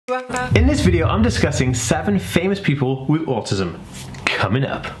In this video, I'm discussing 7 famous people with autism. Coming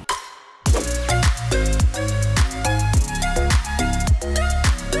up.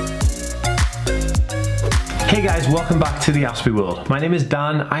 Hey guys, welcome back to the Aspie world. My name is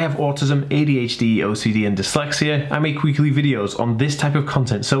Dan. I have autism, ADHD, OCD and dyslexia. I make weekly videos on this type of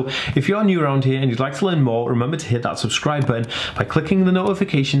content. So if you're new around here and you'd like to learn more, remember to hit that subscribe button by clicking the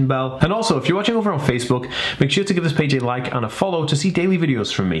notification bell. And also, if you're watching over on Facebook, make sure to give this page a like and a follow to see daily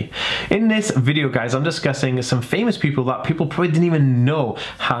videos from me. In this video, guys, I'm discussing some famous people that people probably didn't even know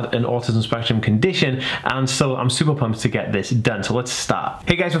had an autism spectrum condition. And so I'm super pumped to get this done. So let's start.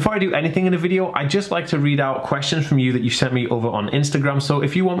 Hey guys, before I do anything in the video, I just like to read out questions from you that you sent me over on Instagram. So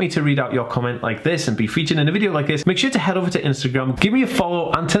if you want me to read out your comment like this and be featured in a video like this, make sure to head over to Instagram, give me a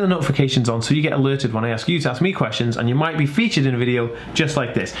follow and turn the notifications on so you get alerted when I ask you to ask me questions, and you might be featured in a video just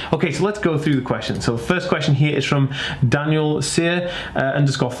like this. Okay, so let's go through the questions. So first question here is from Daniel Sear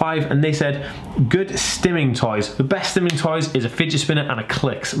 _5, and they said, good stimming toys. The best stimming toys is a fidget spinner and a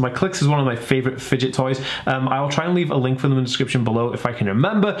Clix. My Clix is one of my favorite fidget toys. I'll try and leave a link for them in the description below if I can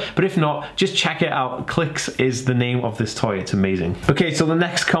remember, but if not, just check it out. Clix is the name of this toy. It's amazing. Okay, so the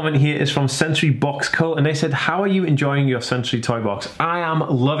next comment here is from Sensory Box Co, and they said, how are you enjoying your Sensory toy box? I am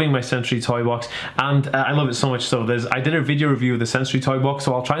loving my Sensory toy box, and I love it so much so I did a video review of the Sensory toy box,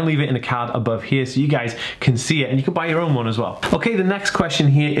 so I'll try and leave it in a card above here so you guys can see it, and you can buy your own one as well. Okay, the next question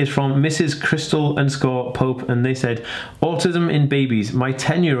here is from Mrs. Crystal _Pope, and they said, autism in babies. My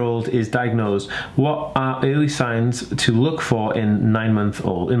 10-year-old is diagnosed. What are early signs to look for in my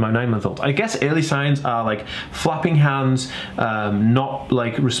 9-month-old? I guess early signs are like flapping hands, not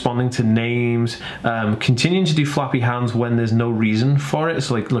like responding to names, continuing to do flappy hands when there's no reason for it,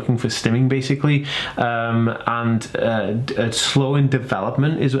 so like looking for stimming basically, and slow in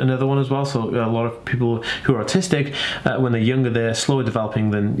development is another one as well. So a lot of people who are autistic, when they're younger, they're slower developing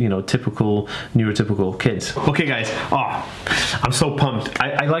than, you know, typical neurotypical kids. Okay guys, I'm so pumped.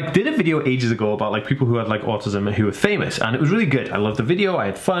 I like did a video ages ago about like people who had like autism and who were famous, and it was really good. I loved the video, I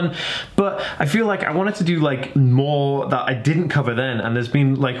had fun, but I feel like I wanted to do like more that I didn't cover then, and there's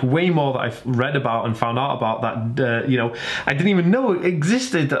been like way more that I've read about and found out about that you know, I didn't even know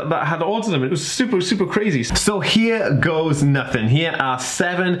existed that had autism. It was super crazy. So here goes nothing. Here are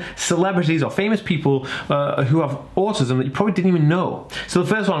 7 celebrities or famous people who have autism that you probably didn't even know. So the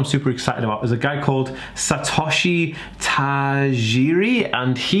first one I'm super excited about is a guy called Satoshi Tajiri,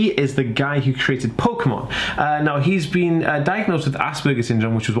 and he is the guy who created Pokemon. Now he's been diagnosed with Asperger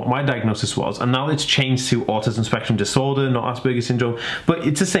syndrome, which is what my diagnosis was, and now it's changed to autism spectrum disorder, not Asperger syndrome, but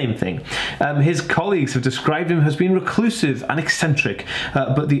it's the same thing. His colleagues have described him as being reclusive and eccentric,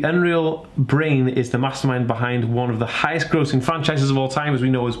 but the unreal brain is the mastermind behind one of the highest grossing franchises of all time, as we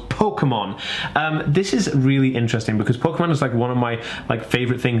know, as Pokemon. This is really interesting because Pokemon is like one of my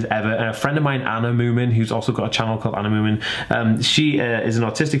favorite things ever. And a friend of mine, Anna Moomin, who's also got a channel called Anna Moomin, she is an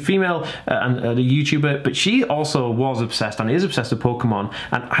autistic female and a YouTuber, but she also was obsessed and is obsessed with Pokemon,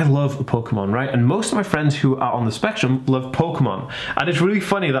 and I love Pokemon, right? And most of my friends who are on the spectrum love Pokemon, and it's really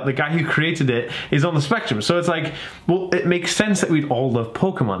funny that the guy who created it is on the spectrum, so it's like, well, it makes sense that we'd all love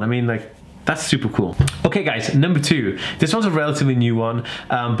Pokemon. I mean, like, that's super cool. Okay guys, number 2. This one's a relatively new one,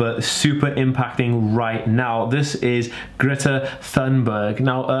 but super impacting right now. This is Greta Thunberg.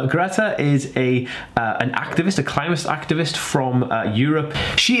 Now, Greta is an activist, a climate activist from Europe.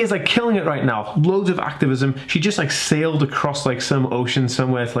 She is like killing it right now. Loads of activism. She just like sailed across like some ocean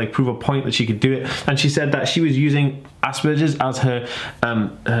somewhere to like prove a point that she could do it. And she said that she was using Aspergers as her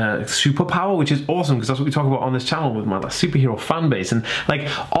superpower, which is awesome because that's what we talk about on this channel with my superhero fan base, and like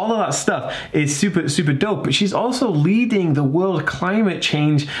all of that stuff is super dope. But she's also leading the world climate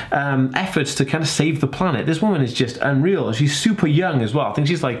change efforts to kind of save the planet. This woman is just unreal. She's super young as well. I think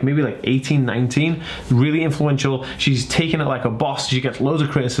she's like maybe like 18, 19, really influential. She's taken it like a boss. She gets loads of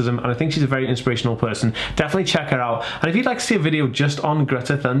criticism, and I think she's a very inspirational person. Definitely check her out. And if you'd like to see a video just on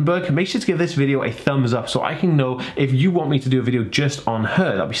Greta Thunberg, make sure to give this video a thumbs up so I can know if you want me to do a video just on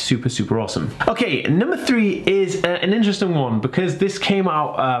her. That'd be super awesome. Okay, number 3 is an interesting one because this came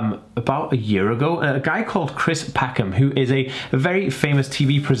out about a year ago. A guy called Peckham, who is a very famous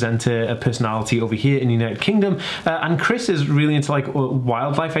TV presenter, a personality over here in the United Kingdom, and Chris is really into like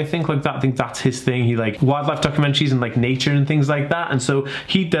wildlife, I think, like that. I think that's his thing. He like wildlife documentaries and like nature and things like that, and so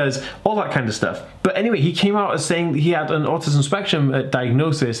he does all that kind of stuff. But anyway, he came out as saying he had an autism spectrum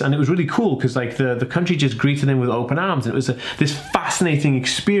diagnosis, and it was really cool because like the country just greeted him with open arms, and it was this fascinating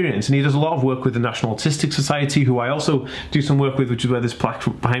experience. And he does a lot of work with the National Autistic Society, who I also do some work with, which is where this plaque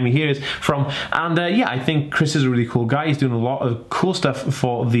behind me here is from. And yeah, I think Chris is a really cool guy. He's doing a lot of cool stuff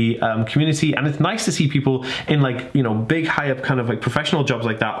for the community, and it's nice to see people in, like, you know, big high up kind of like professional jobs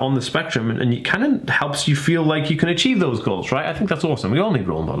like that on the spectrum, and it kind of helps you feel like you can achieve those goals, right? I think that's awesome. We all need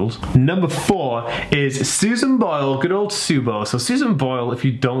role models. Number 4 is Susan Boyle, good old Subo. So Susan Boyle, if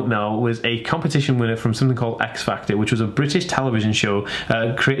you don't know, was a competition winner from something called X Factor, which was a British television show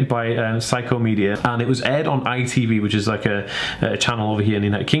created by Psycho Media, and it was aired on ITV, which is like a channel over here in the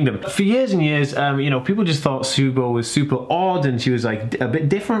United Kingdom. For years and years, you know, people just thought Subo was super odd, and she was like a bit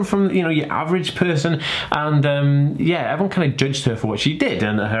different from, you know, your average person, and yeah, everyone kind of judged her for what she did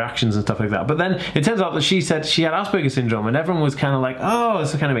and her actions and stuff like that. But then it turns out that she said she had Asperger syndrome, and everyone was kind of like, oh,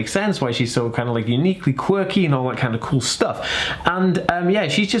 this kind of makes sense why she's so kind of like uniquely quirky and all that kind of cool stuff. And yeah,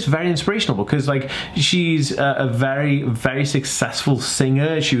 she's just very inspirational, because like she's a very, very successful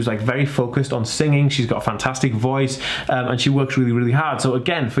singer. She was like very focused on singing. She's got a fantastic voice, and she works really, really hard. So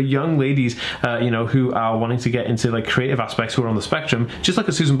again, for young ladies, you know, who are wanting to get into like creative aspects, who are on the spectrum, just like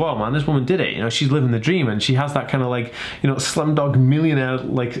a Susan Boyle, man, this woman did it. You know, she's living the dream, and she has that kind of like, you know, Slumdog Millionaire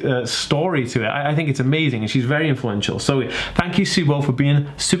like story to it. I think it's amazing, and she's very influential. So thank you, Subo, for being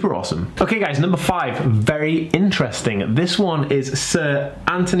super awesome. Okay guys, number 5, very interesting. This one is Sir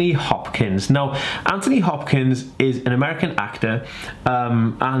Anthony Hopkins. Now, Anthony Hopkins is an American actor,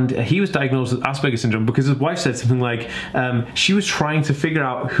 and he was diagnosed with Asperger syndrome because his wife said something like she was trying to figure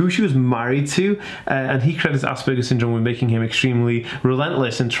out who she was married to, and he credits Asperger syndrome with making him extremely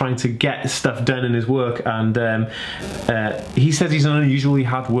relentless and trying to get stuff done in his work. And he says he's an unusually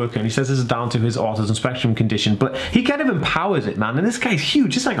hard worker, and he says this is down to his autism spectrum condition, but he kind of empowers it, man. And this guy's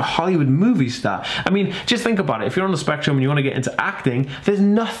huge, just like a Hollywood movie star. I mean, just think about it. If you're on the spectrum and you want to get into acting, there's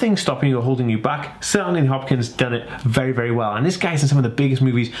nothing stopping you or holding you back. Sir Anthony Hopkins done it very, very well, and this guy's in some of the biggest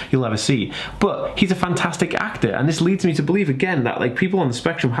movies you'll ever see. But he's a fantastic actor, and this leads me to believe again that like people on the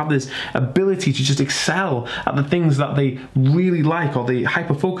spectrum have this ability to just excel at the things that they really like, or they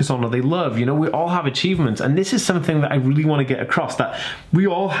hyper focus on, or they love. You know, we all have achievements, and this is something that I really want to get across, that we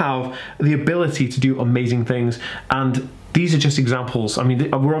all have the ability to do amazing things. And these are just examples. I mean,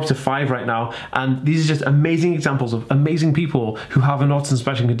 we're up to 5 right now, and these are just amazing examples of amazing people who have an autism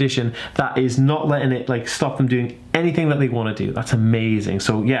spectrum condition that is not letting it like stop them doing anything that they want to do. That's amazing.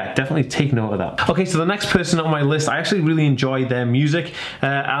 So yeah, definitely take note of that. Okay, so the next person on my list, I actually really enjoy their music,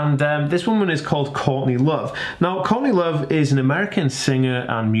 and this woman is called Courtney Love. Now, Courtney Love is an American singer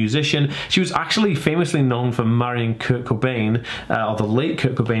and musician. She was actually famously known for marrying Kurt Cobain, or the late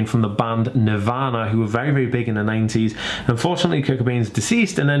Kurt Cobain from the band Nirvana, who were very, very big in the 90s. Unfortunately, Kurt Cobain's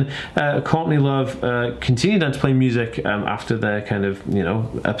deceased, and then Courtney Love continued on to play music after their kind of, you know,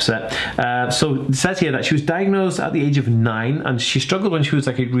 upset. So it says here that she was diagnosed at the age of 9, and she struggled when she was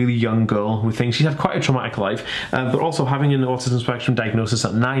like a really young girl with things. She had quite a traumatic life, but also having an autism spectrum diagnosis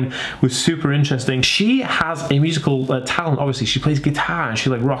at 9 was super interesting. She has a musical talent. Obviously, she plays guitar and she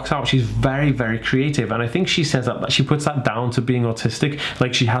like rocks out. She's very, very creative, and I think she says that she puts that down to being autistic.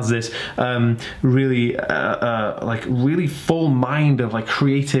 Like she has this really full mind of like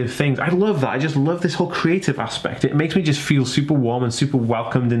creative things. I love that. I just love this whole creative aspect. It makes me just feel super warm and super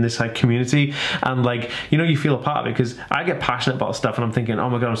welcomed in this like community, and like, you know, you feel a part of it, because I get passionate about stuff and I'm thinking, oh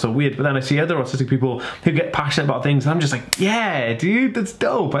my god, I'm so weird, but then I see other autistic people who get passionate about things and I'm just like, yeah dude, that's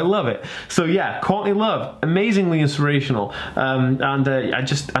dope, I love it. So yeah, Courtney Love, amazingly inspirational, and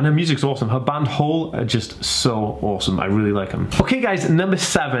her music's awesome. Her band Hole are just so awesome. I really like them. Okay guys, number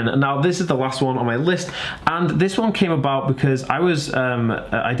 7. Now this is the last one on my list, and this one came about because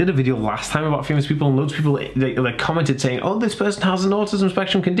I did a video last time about famous people, and loads of people like commented saying, oh, this person has an autism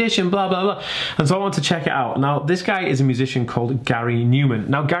spectrum condition, blah blah blah, and so I wanted to check it out. Now this guy is a musician called Gary Newman.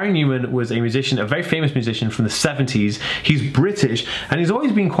 Now Gary Newman was a musician, a very famous musician from the 70s. He's British, and he's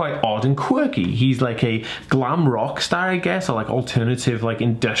always been quite odd and quirky. He's like a glam rock star, I guess, or like alternative, like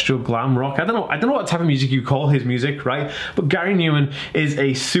industrial glam rock. I don't know what type of music you call his music, right? But Gary Newman is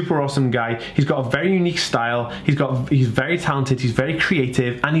a super awesome guy. He's got a very unique style. He's very talented. He's very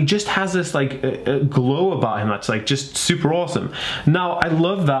creative, and he just has this like a glow about him that's like just super awesome. Now I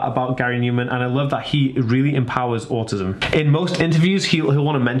love that about Gary Newman, and I love that he really empowers autism. In most interviews, he'll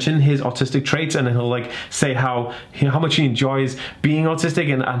want to mention his autistic traits, and then he'll like say how much he enjoys being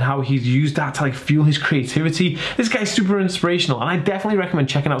autistic, and how he's used that to like fuel his creativity. This guy's super inspirational, and I definitely recommend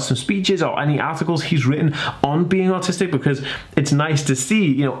checking out some speeches or any articles he's written on being autistic, because it's nice to see,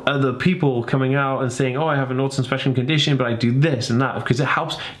 you know, other people coming out and saying, oh, I have an autism spectrum condition, but I do this and that, because it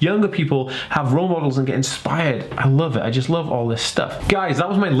helps younger people have role models and get inspired. I love it. I just love all this stuff. Guys, that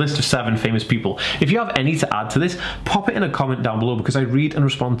was my list of 7 famous people. If you have any to add add to this, pop it in a comment down below, because I read and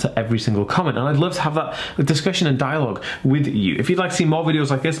respond to every single comment, and I'd love to have that discussion and dialogue with you. If you'd like to see more videos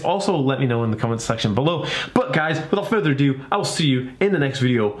like this, also let me know in the comments section below. But guys, without further ado, I'll see you in the next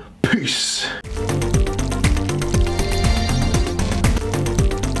video. Peace!